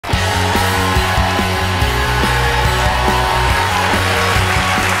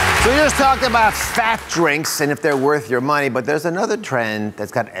So we just talked about fat drinks and if they're worth your money, but there's another trend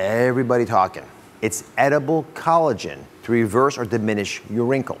that's got everybody talking. It's edible collagen to reverse or diminish your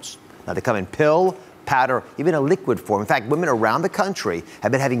wrinkles. Now, they come in pill, powder, even a liquid form. In fact, women around the country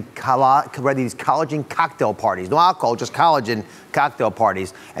have been having these collagen cocktail parties. No alcohol, just collagen cocktail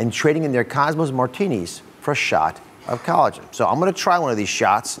parties, and trading in their Cosmos martinis for a shot of collagen. So I'm gonna try one of these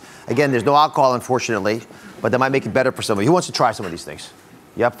shots. Again, there's no alcohol, unfortunately, but that might make it better for somebody. Who wants to try some of these things?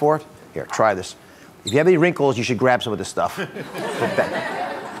 You up for it? Here, try this. If you have any wrinkles, you should grab some of this stuff.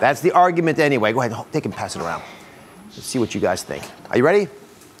 That's the argument anyway. Go ahead, take and pass it around. Let's see what you guys think. Are you ready?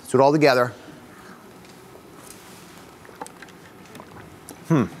 Let's do it all together.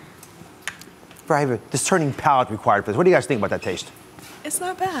 I have a discerning palate required for this. What do you guys think about that taste? It's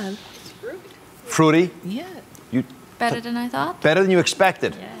not bad. It's fruity. Fruity? Yeah. Better than I thought? Better than you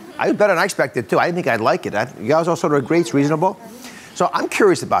expected. Yeah. I was better than I expected too. I didn't think I'd like it. You guys all sort of agree it's reasonable? So I'm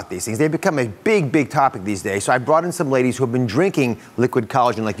curious about these things. They've become a big, big topic these days. So I brought in some ladies who have been drinking liquid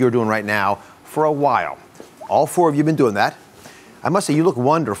collagen like you're doing right now for a while. All four of you have been doing that. I must say, you look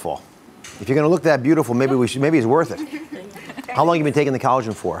wonderful. If you're gonna look that beautiful, maybe it's worth it. How long have you been taking the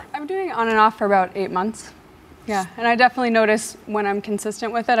collagen for? I'm doing it on and off for about 8 months. Yeah, and I definitely notice when I'm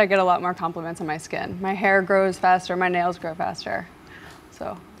consistent with it, I get a lot more compliments on my skin. My hair grows faster, my nails grow faster,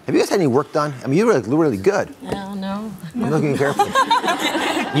 so. Have you guys had any work done? I mean, you look really good. No, no. I'm looking carefully.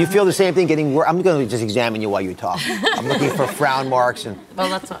 You feel the same thing getting work? I'm going to just examine you while you talk. I'm looking for frown marks and. Well,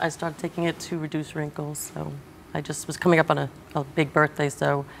 that's what I started taking it to reduce wrinkles. So I just was coming up on a big birthday.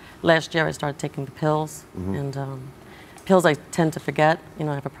 So last year I started taking the pills, and pills I tend to forget. You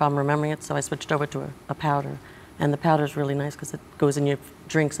know, I have a problem remembering it, so I switched over to a powder. And the powder is really nice because it goes in your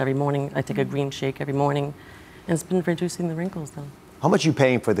drinks every morning. I take a green shake every morning, and it's been reducing the wrinkles though. How much are you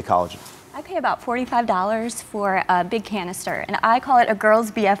paying for the collagen? I pay about $45 for a big canister, and I call it a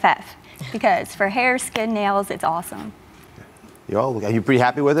girl's BFF because for hair, skin, nails, it's awesome. Are you pretty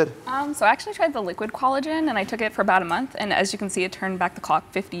happy with it? So I actually tried the liquid collagen, and I took it for about a month, and as you can see, it turned back the clock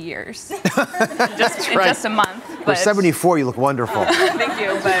 50 years. in just a month. For 74, you look wonderful. Thank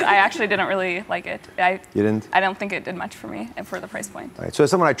you, but I actually didn't really like it. You didn't? I don't think it did much for me and for the price point. All right, so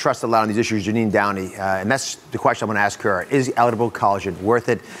someone I trust a lot on these issues, Janine Downey, and that's the question I'm going to ask her. Is edible collagen worth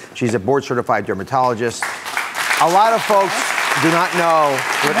it? She's a board-certified dermatologist. A lot of folks do not know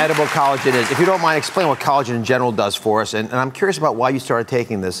what edible collagen is. If you don't mind, explain what collagen in general does for us. And I'm curious about why you started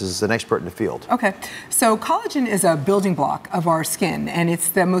taking this as an expert in the field. Okay, so collagen is a building block of our skin, and it's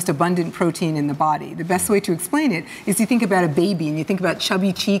the most abundant protein in the body. The best way to explain it is you think about a baby and you think about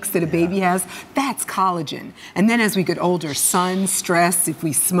chubby cheeks that a baby has. That's collagen. And then as we get older, sun, stress, if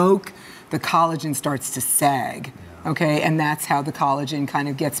we smoke, the collagen starts to sag. Okay, and that's how the collagen kind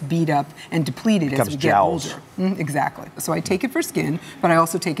of gets beat up and depleted as we get older. Exactly. So I take it for skin, but I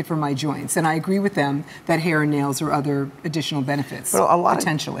also take it for my joints. And I agree with them that hair and nails are other additional benefits, well, a lot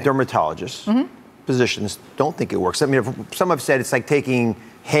potentially. Of dermatologists, physicians don't think it works. I mean, some have said it's like taking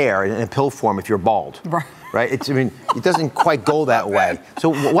hair in a pill form if you're bald. Right? I mean, it doesn't quite go that way. So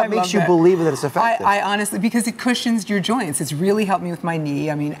what makes you believe that it's effective? I honestly, because it cushions your joints. It's really helped me with my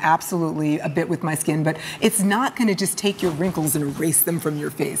knee. I mean, absolutely a bit with my skin, but it's not going to just take your wrinkles and erase them from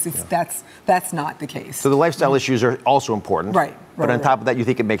your face. That's not the case. So the lifestyle issues are also important. Right. But on top of that, you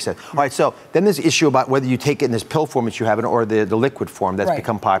think it makes sense. All right, so then there's the issue about whether you take it in this pill form that you have or the liquid form that's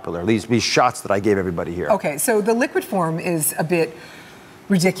become popular. These shots that I gave everybody here. Okay, so the liquid form is a bit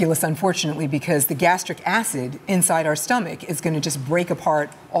ridiculous, unfortunately, because the gastric acid inside our stomach is going to just break apart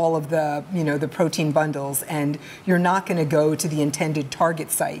all of the, the protein bundles, and you're not going to go to the intended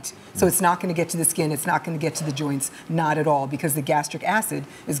target site. So it's not going to get to the skin, it's not going to get to the joints, not at all, because the gastric acid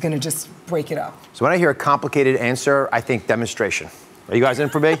is going to just break it up. So when I hear a complicated answer, I think demonstration. Are you guys in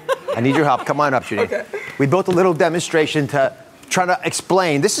for me? I need your help. Come on up, Janine. Okay. We built a little demonstration to try to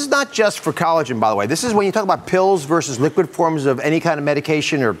explain. This is not just for collagen, by the way. This is when you talk about pills versus liquid forms of any kind of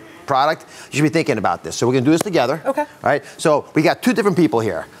medication or product, you should be thinking about this. So we're gonna do this together. Okay. All right, so we got two different people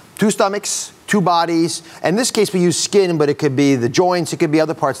here. Two stomachs, two bodies. In this case, we use skin, but it could be the joints, it could be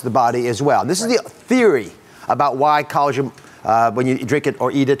other parts of the body as well. And this is the theory about why collagen, when you drink it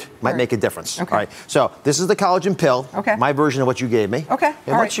or eat it, might make a difference. Okay. All right, so this is the collagen pill. Okay. My version of what you gave me. Okay.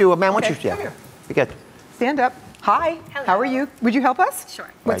 And once you, man, once you, yeah. Good. Stand up. Hi. Hello. How are you? Would you help us? Sure.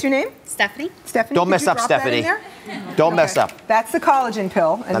 What's your name? Stephanie. Stephanie. Don't mess up, Stephanie. Don't mess up. That's the collagen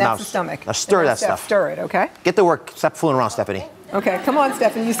pill, and that's the stomach. Now stir that stuff. Stir it, okay? Get to work. Stop fooling around, Stephanie. Okay, come on,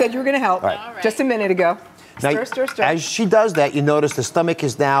 Stephanie. You said you were going to help. All right. Just a minute ago. Now, stir. As she does that, you notice the stomach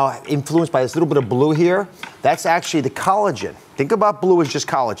is now influenced by this little bit of blue here. That's actually the collagen. Think about blue as just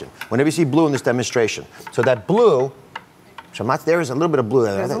collagen. Whenever you see blue in this demonstration. So that blue So there's a little bit of blue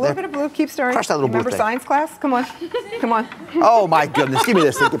there. There's a little bit of blue. Keep stirring. Crush that little blue Remember thing. science class? Come on. Come on. Oh my goodness, give me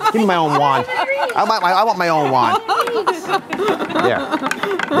this thing. Give me my own wand. I want my own wand.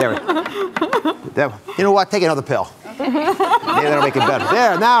 There. You know what? Take another pill. Maybe that'll make it better.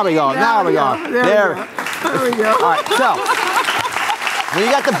 There, now we go. Now we go. There we go. All right, so when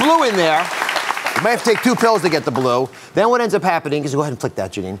you got the blue in there, you might have to take 2 pills to get the blue. Then what ends up happening is, go ahead and flick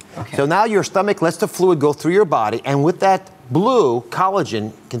that, Janine. Okay. So now your stomach lets the fluid go through your body, and with that blue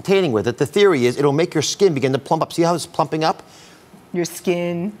collagen containing with it, the theory is it'll make your skin begin to plump up. See how it's plumping up? Your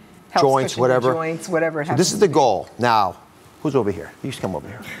skin, helps Joints, cushion your whatever. joints, whatever it So happens this is the to be. goal. Now, who's over here? You just come over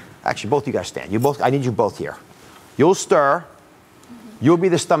here. Actually, both you guys stand. I need you both here. You'll stir. You'll be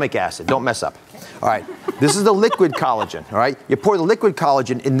the stomach acid. Don't mess up. All right. This is the liquid collagen. All right. You pour the liquid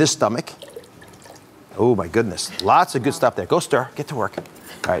collagen in this stomach. Oh my goodness. Lots of good stuff there. Go stir. Get to work. All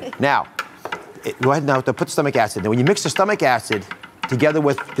right. Now, go ahead now to put stomach acid. Now, when you mix the stomach acid together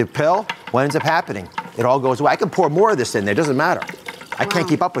with the pill, what ends up happening? It all goes away. I can pour more of this in there. It doesn't matter. I can't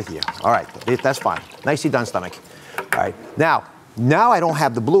keep up with you. All right. That's fine. Nicely done, stomach. All right. Now I don't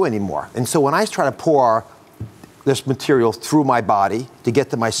have the blue anymore. And so when I try to pour this material through my body to get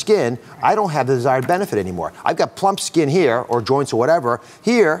to my skin, I don't have the desired benefit anymore. I've got plump skin here, or joints or whatever.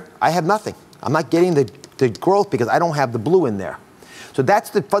 Here, I have nothing. I'm not getting the growth because I don't have the blue in there. So that's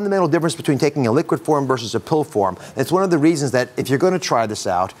the fundamental difference between taking a liquid form versus a pill form. And it's one of the reasons that if you're going to try this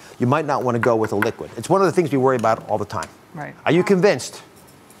out, you might not want to go with a liquid. It's one of the things we worry about all the time. Right. Are you convinced?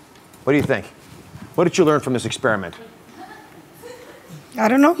 What do you think? What did you learn from this experiment? I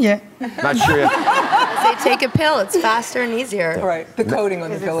don't know yet. Not sure yet. Say take a pill. It's faster and easier. Right. The coating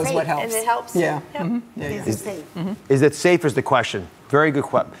on the pill is what helps. And it helps. Yeah. Yep. Yeah. Is it safe? Is it safe is the question. Very good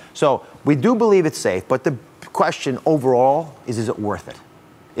question. So we do believe it's safe, but the question overall is it worth it?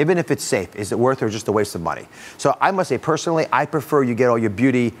 Even if it's safe, is it worth it or just a waste of money? So I must say, personally, I prefer you get all your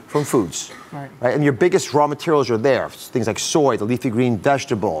beauty from foods. Right. And your biggest raw materials are there. Things like soy, the leafy green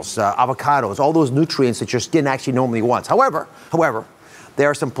vegetables, avocados, all those nutrients that your skin actually normally wants. However, there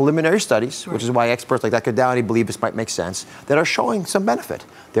are some preliminary studies, which is why experts like Dr. Downey believe this might make sense, that are showing some benefit.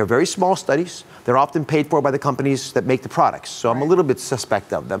 They're very small studies. They're often paid for by the companies that make the products. So I'm a little bit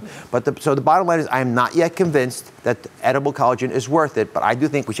suspect of them. But so the bottom line is I am not yet convinced that edible collagen is worth it, but I do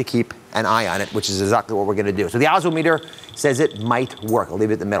think we should keep an eye on it, which is exactly what we're going to do. So the osmometer says it might work. I'll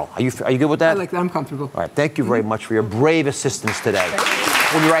leave it in the middle. Are you good with that? I like that. I'm comfortable. All right. Thank you very much for your brave assistance today.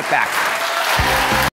 We'll be right back.